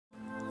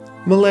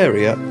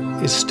Malaria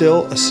is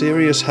still a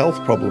serious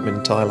health problem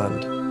in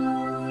Thailand.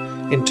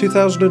 In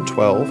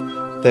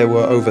 2012, there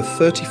were over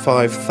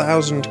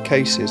 35,000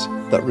 cases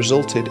that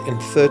resulted in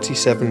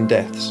 37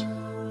 deaths.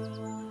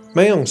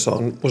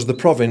 Maeongson was the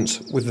province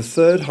with the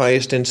third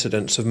highest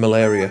incidence of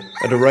malaria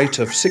at a rate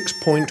of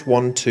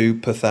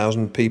 6.12 per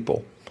thousand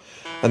people,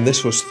 and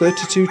this was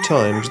 32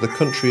 times the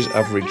country's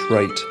average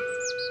rate.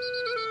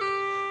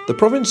 The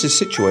province is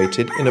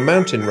situated in a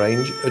mountain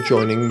range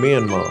adjoining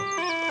Myanmar.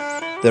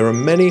 There are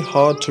many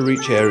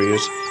hard-to-reach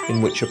areas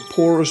in which a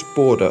porous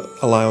border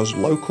allows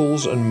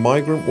locals and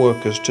migrant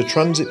workers to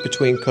transit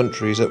between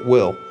countries at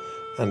will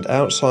and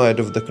outside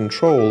of the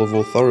control of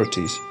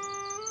authorities.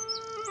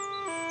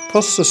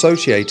 Costs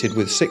associated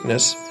with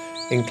sickness,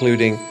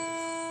 including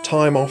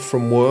time off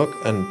from work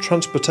and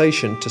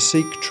transportation to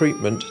seek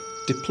treatment,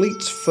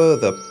 depletes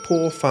further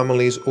poor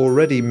families'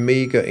 already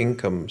meagre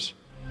incomes.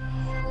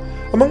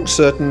 Amongst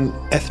certain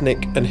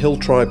ethnic and hill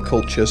tribe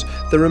cultures,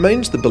 there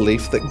remains the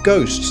belief that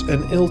ghosts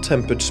and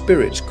ill-tempered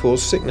spirits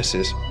cause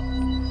sicknesses.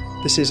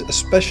 This is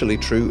especially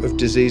true of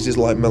diseases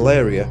like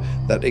malaria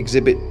that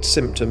exhibit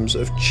symptoms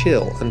of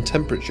chill and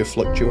temperature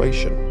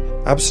fluctuation.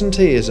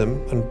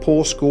 Absenteeism and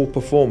poor school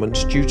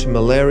performance due to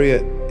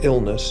malaria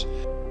illness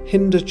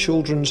hinder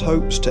children's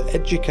hopes to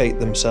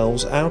educate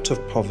themselves out of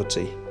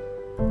poverty.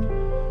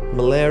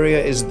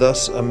 Malaria is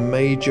thus a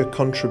major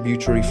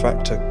contributory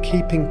factor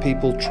keeping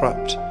people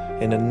trapped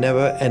in a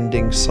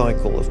never-ending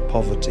cycle of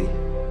poverty.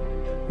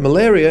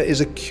 Malaria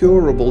is a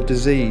curable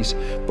disease,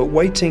 but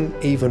waiting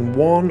even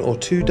 1 or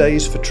 2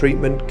 days for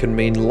treatment can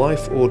mean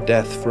life or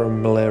death for a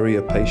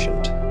malaria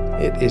patient.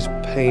 It is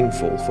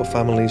painful for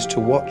families to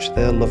watch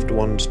their loved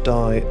ones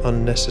die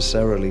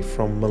unnecessarily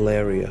from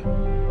malaria.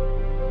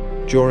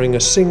 During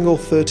a single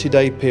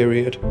 30-day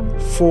period,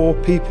 4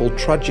 people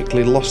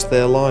tragically lost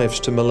their lives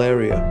to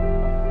malaria.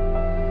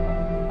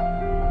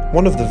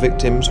 One of the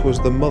victims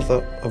was the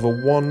mother of a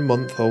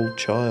 1-month-old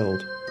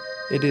child.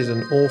 It is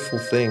an awful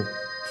thing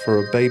for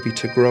a baby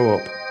to grow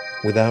up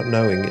without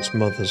knowing its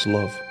mother's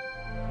love.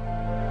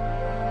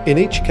 In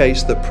each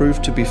case that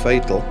proved to be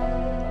fatal,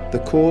 the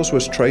cause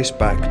was traced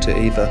back to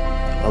either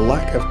a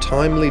lack of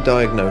timely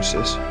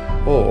diagnosis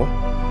or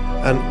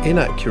an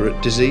inaccurate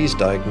disease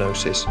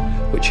diagnosis,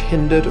 which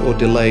hindered or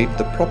delayed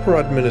the proper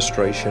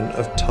administration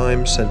of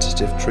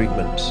time-sensitive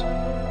treatments.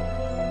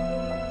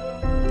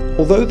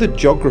 Although the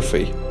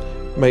geography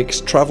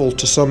makes travel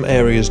to some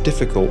areas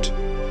difficult,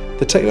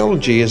 the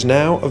technology is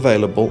now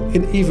available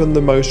in even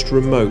the most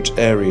remote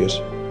areas.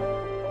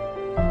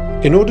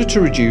 In order to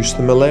reduce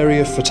the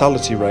malaria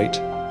fatality rate,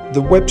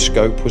 the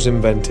Webscope was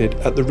invented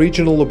at the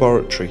regional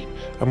laboratory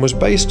and was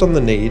based on the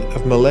need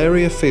of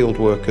malaria field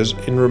workers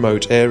in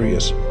remote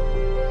areas.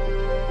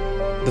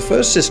 The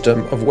first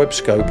system of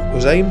Webscope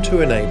was aimed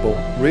to enable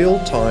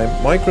real-time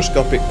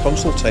microscopic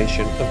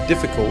consultation of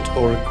difficult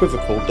or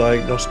equivocal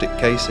diagnostic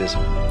cases.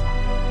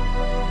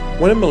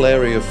 When a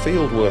malaria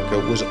field worker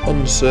was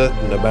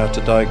uncertain about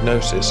a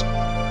diagnosis,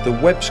 the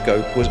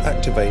Webscope was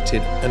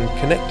activated and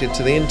connected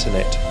to the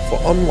internet for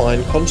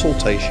online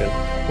consultation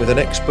with an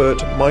expert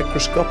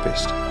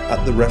microscopist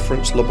at the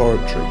reference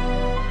laboratory.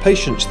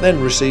 Patients then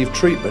received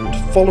treatment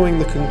following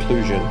the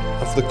conclusion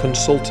of the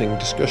consulting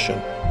discussion.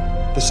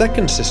 The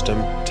second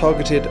system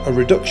targeted a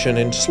reduction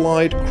in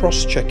slide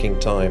cross-checking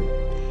time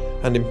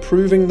and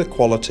improving the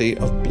quality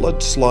of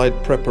blood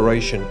slide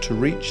preparation to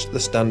reach the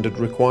standard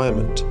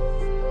requirement.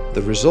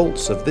 The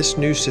results of this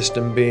new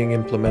system being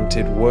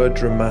implemented were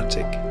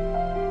dramatic.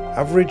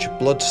 Average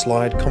blood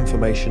slide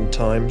confirmation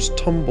times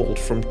tumbled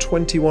from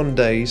 21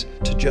 days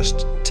to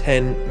just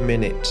 10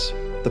 minutes.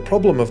 The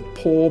problem of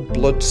poor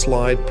blood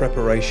slide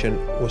preparation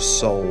was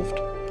solved.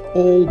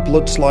 All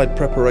blood slide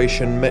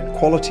preparation met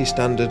quality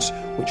standards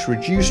which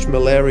reduced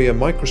malaria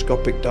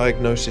microscopic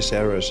diagnosis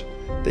errors.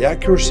 The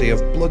accuracy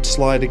of blood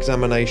slide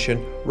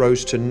examination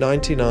rose to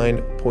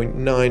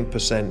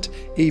 99.9%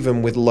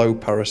 even with low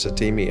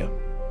parasitemia.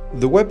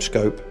 The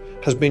Webscope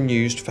has been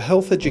used for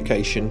health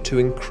education to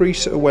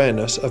increase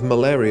awareness of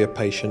malaria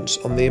patients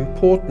on the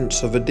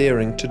importance of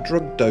adhering to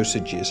drug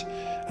dosages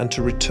and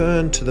to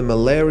return to the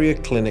malaria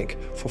clinic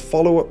for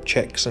follow-up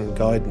checks and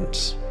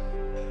guidance.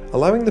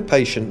 Allowing the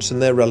patients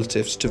and their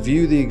relatives to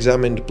view the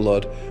examined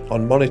blood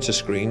on monitor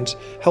screens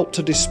helped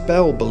to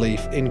dispel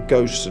belief in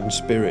ghosts and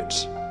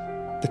spirits.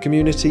 The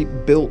community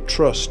built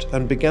trust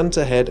and began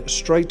to head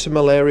straight to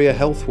malaria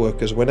health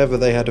workers whenever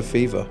they had a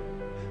fever.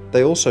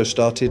 They also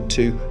started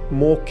to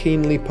more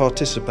keenly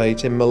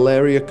participate in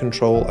malaria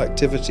control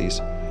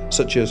activities,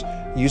 such as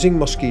using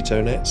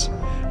mosquito nets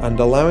and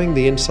allowing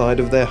the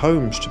inside of their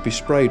homes to be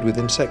sprayed with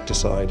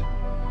insecticide.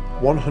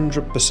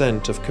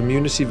 100% of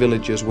community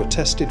villagers were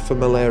tested for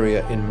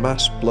malaria in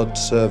mass blood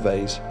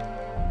surveys.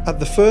 At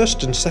the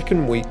first and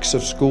second weeks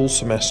of school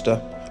semester,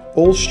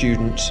 all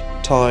students,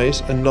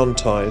 Thais and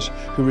non-Thais,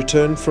 who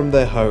returned from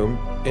their home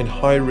in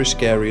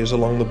high-risk areas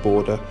along the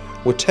border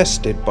were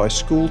tested by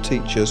school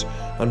teachers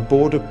and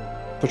border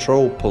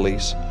patrol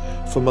police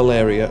for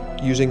malaria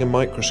using a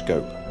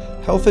microscope.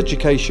 Health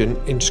education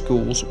in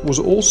schools was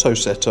also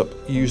set up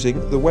using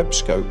the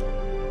Webscope.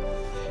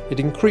 It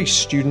increased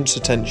students'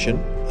 attention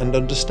and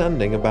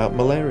understanding about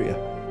malaria.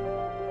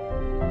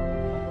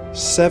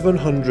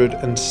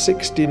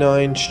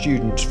 769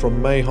 students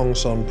from Mae Hong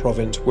Son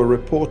province were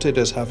reported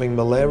as having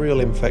malarial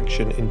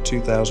infection in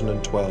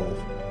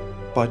 2012.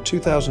 By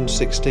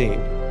 2016,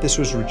 this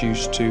was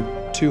reduced to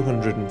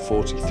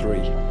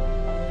 243.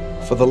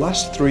 For the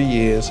last 3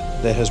 years,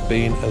 there has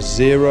been a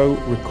 0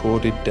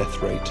 recorded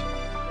death rate,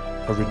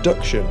 a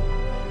reduction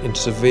in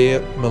severe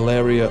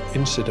malaria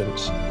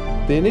incidents.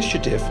 The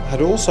initiative had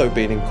also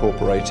been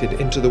incorporated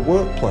into the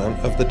work plan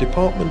of the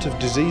Department of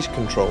Disease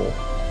Control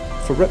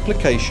for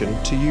replication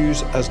to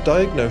use as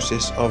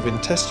diagnosis of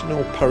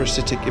intestinal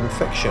parasitic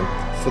infection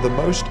for the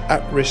most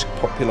at-risk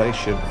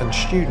population and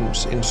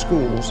students in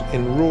schools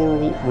in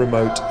rural,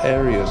 remote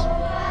areas.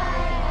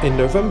 In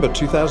November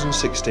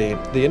 2016,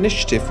 the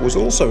initiative was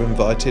also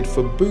invited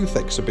for booth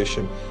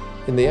exhibition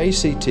in the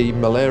ACT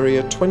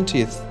Malaria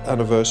 20th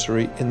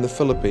anniversary in the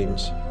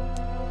Philippines.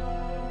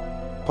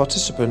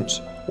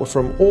 Participants were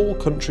from all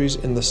countries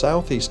in the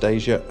Southeast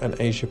Asia and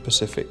Asia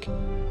Pacific,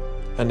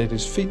 and it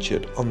is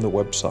featured on the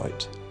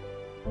website.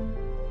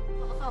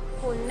 ขอบ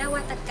คุณน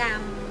วัตกรร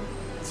ม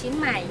ชิ้น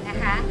ใหม่นะ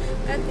คะ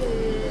ก็คือ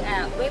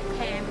เว็บแค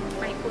ม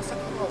ไมโครส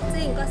โคป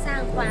ซึ่งก็สร้า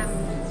งความ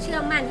เชื่อ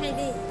มั่นให้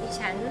ดิ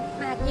ฉัน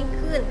มากยิ่ง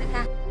ขึ้นนะค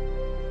ะ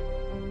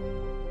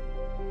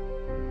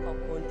ขอบ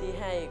คุณที่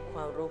ให้คว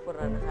ามรู้พวกเ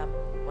รานะครับ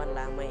วันห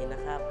ลังมาอีกน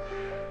ะครับ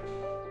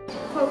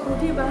ขอบคุณ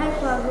ที่มาให้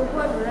ความรู้พ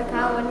วกหนูนะค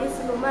ะวันนี้ส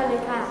นุกมากเล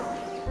ยค่ะ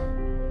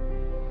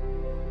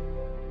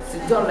สุ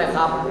ดยอดเลยค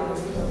รับ